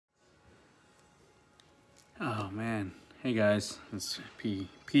man. Hey guys, it's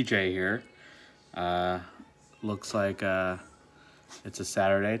PJ here. Looks like it's a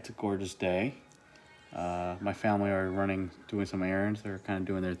Saturday. It's a gorgeous day. My family are doing some errands. They're kind of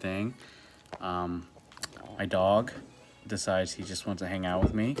doing their thing. My dog decides he just wants to hang out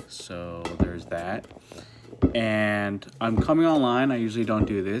with me, so there's that. And I'm coming online. I usually don't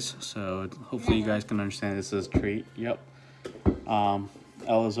do this, so hopefully you guys can understand this as a treat. Yep.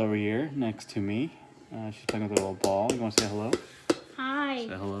 Ella's over here next to me. She's playing with a little ball. You want to say hello? Hi.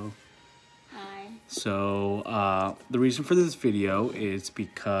 Say hello. Hi. So the reason for this video is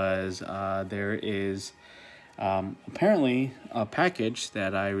because there is apparently a package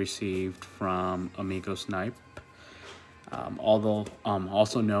that I received from Amigo Snipe,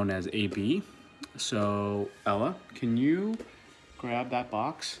 also known as AB. So Ella, can you grab that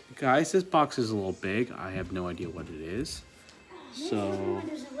box? Guys, this box is a little big. I have no idea what it is. So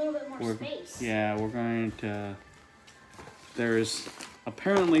there's a little bit more space. Yeah, we're going to, there's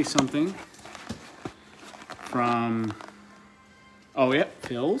apparently something from, oh yeah,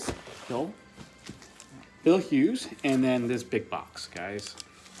 Phil Hughes, and then this big box, guys.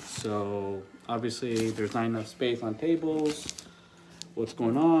 So obviously there's not enough space on tables, what's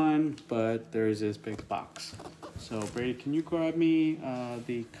going on, but there's this big box. So Brady, can you grab me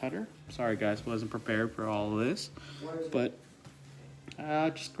the cutter? Sorry guys, wasn't prepared for all of this, but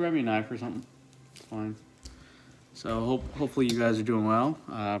just grab me a knife or something. It's fine. So hopefully you guys are doing well.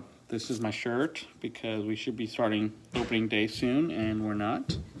 This is my shirt because we should be starting opening day soon, and we're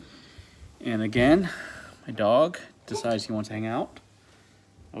not. And again, my dog decides he wants to hang out.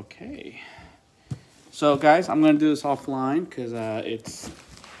 Okay. So guys, I'm going to do this offline because it's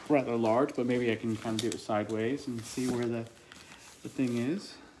rather large, but maybe I can kind of do it sideways and see where the thing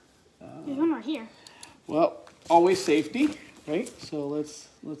is. There's one right here. Well, always safety. Right, so let's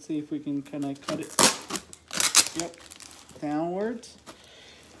see if we can kind of cut it. Yep, downwards.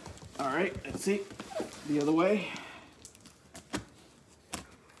 All right, let's see the other way.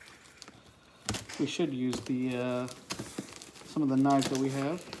 We should use the some of the knives that we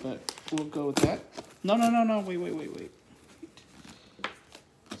have, but we'll go with that. No, wait.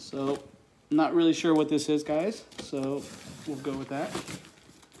 So, not really sure what this is, guys. So we'll go with that.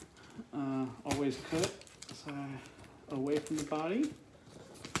 Always cut away from the body.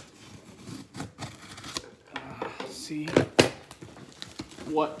 See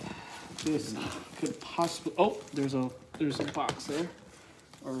what this could possibly. Oh, there's a box there,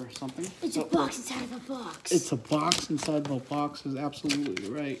 or something. It's a box inside of a box. It's a box inside of a box. Is absolutely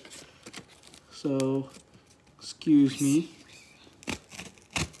right. So, excuse me,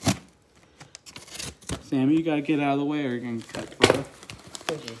 Sammy. You gotta get out of the way, or you're gonna cut, brother.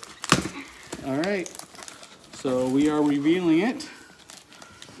 All right. So we are revealing it.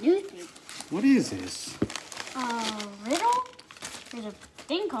 Newspaper. What is this? Riddle? There's a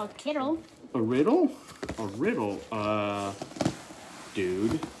thing called Kittle. A riddle? A riddle?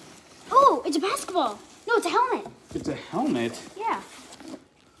 Dude. Oh, it's a basketball. No, it's a helmet. It's a helmet? Yeah.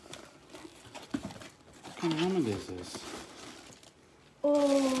 What kind of helmet is this?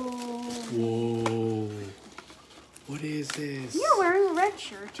 Oh. Whoa. What is this? You're wearing a red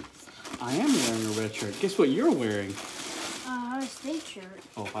shirt. I am wearing a red shirt. Guess what you're wearing? Ohio State shirt.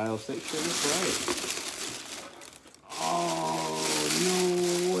 Ohio State shirt, that's right. Oh,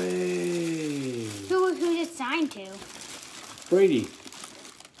 no way. Who did it sign to? Brady.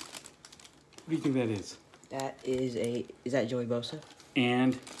 What do you think that is? That is that Joey Bosa?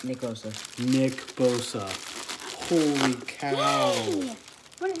 And Nick Bosa. Nick Bosa. Holy cow. Yay!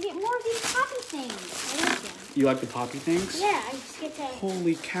 Want to get more of these poppy things. I like them. You like the poppy things? Yeah, I just get to...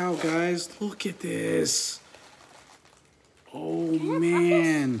 Holy cow, guys. Look at this. Oh, Can I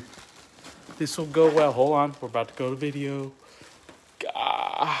man. This will go well. Hold on. We're about to go to video.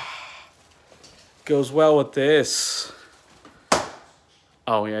 Goes well with this.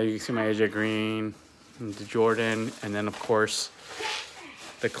 Oh, yeah. You can see my AJ Green, and the Jordan, and then, of course,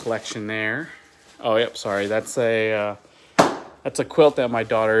 the collection there. Oh, yep. Sorry. That's a quilt that my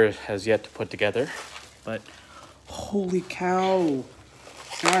daughter has yet to put together. But holy cow.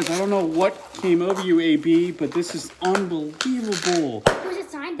 Guys, I don't know what came over you, AB, but this is unbelievable. Who's it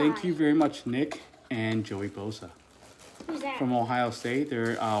signed by? Thank you very much, Nick and Joey Bosa. Who's that? From Ohio State.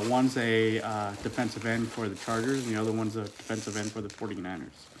 They're, one's a defensive end for the Chargers, and the other one's a defensive end for the 49ers.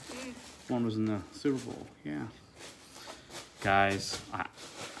 One was in the Super Bowl, yeah. Guys,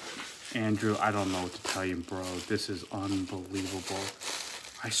 Andrew, I don't know what to tell you, bro. This is unbelievable.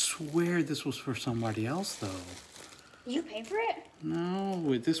 I swear this was for somebody else, though. Did you pay for it?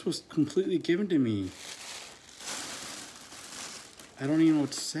 No, this was completely given to me. I don't even know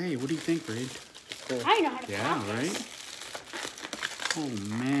what to say. What do you think, Braid? cool. I know how to Yeah, pop right? this. Oh,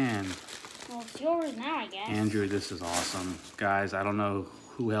 man. Well, it's yours now, I guess. Andrew, this is awesome. Guys, I don't know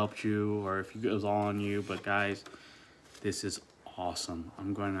who helped you or if it was all on you, but guys, this is awesome.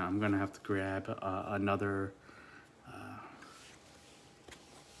 I'm gonna have to grab another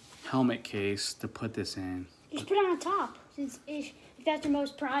helmet case to put this in. Just put it on top, since if that's your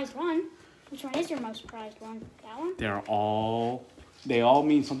most prized one. Which one is your most prized one? That one? They all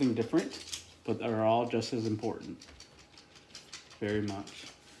mean something different, but they're all just as important. Very much.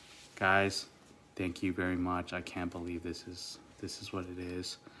 Guys, thank you very much. I can't believe this is what it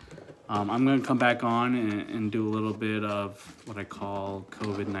is. I'm gonna come back on and do a little bit of what I call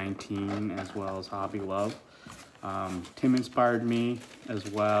COVID-19 as well as hobby love. Tim inspired me as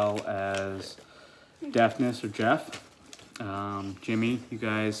well as Deafness or Jeff. Jimmy, you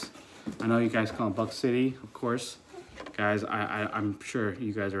guys, I know you guys call him Buck City, of course. Guys, I'm sure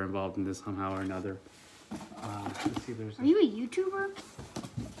you guys are involved in this somehow or another. Let's see, Are you a YouTuber?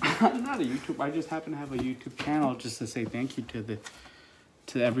 I'm not a YouTuber. I just happen to have a YouTube channel just to say thank you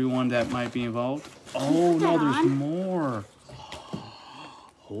to everyone that might be involved. Oh no, there's more.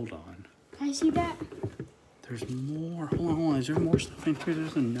 Hold on. Can I see that? There's more. Hold on. Is there more stuff in here?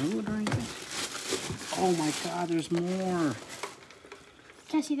 There's a note or anything? Oh my God, there's more.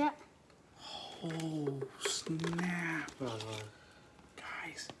 Can I see that? Oh snap. Oh,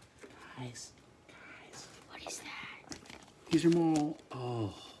 Guys. What is that? These are more.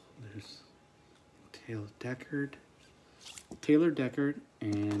 Oh, there's Taylor Deckard,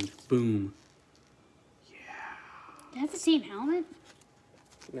 and boom. Is that the same helmet?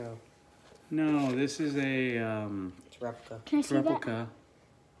 no, No, this is a it's replica. Can I see replica.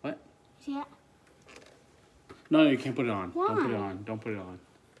 What? that? See that? No, you can't put it on. Don't put it Why? on. Don't put it on.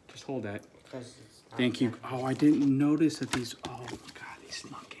 Just hold that. Because it's not Thank you. Oh, I didn't notice that these. Oh my God, they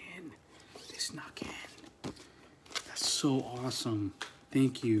snuck in. They snuck in. That's so awesome.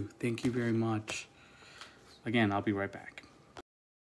 Thank you. Thank you very much. Again, I'll be right back.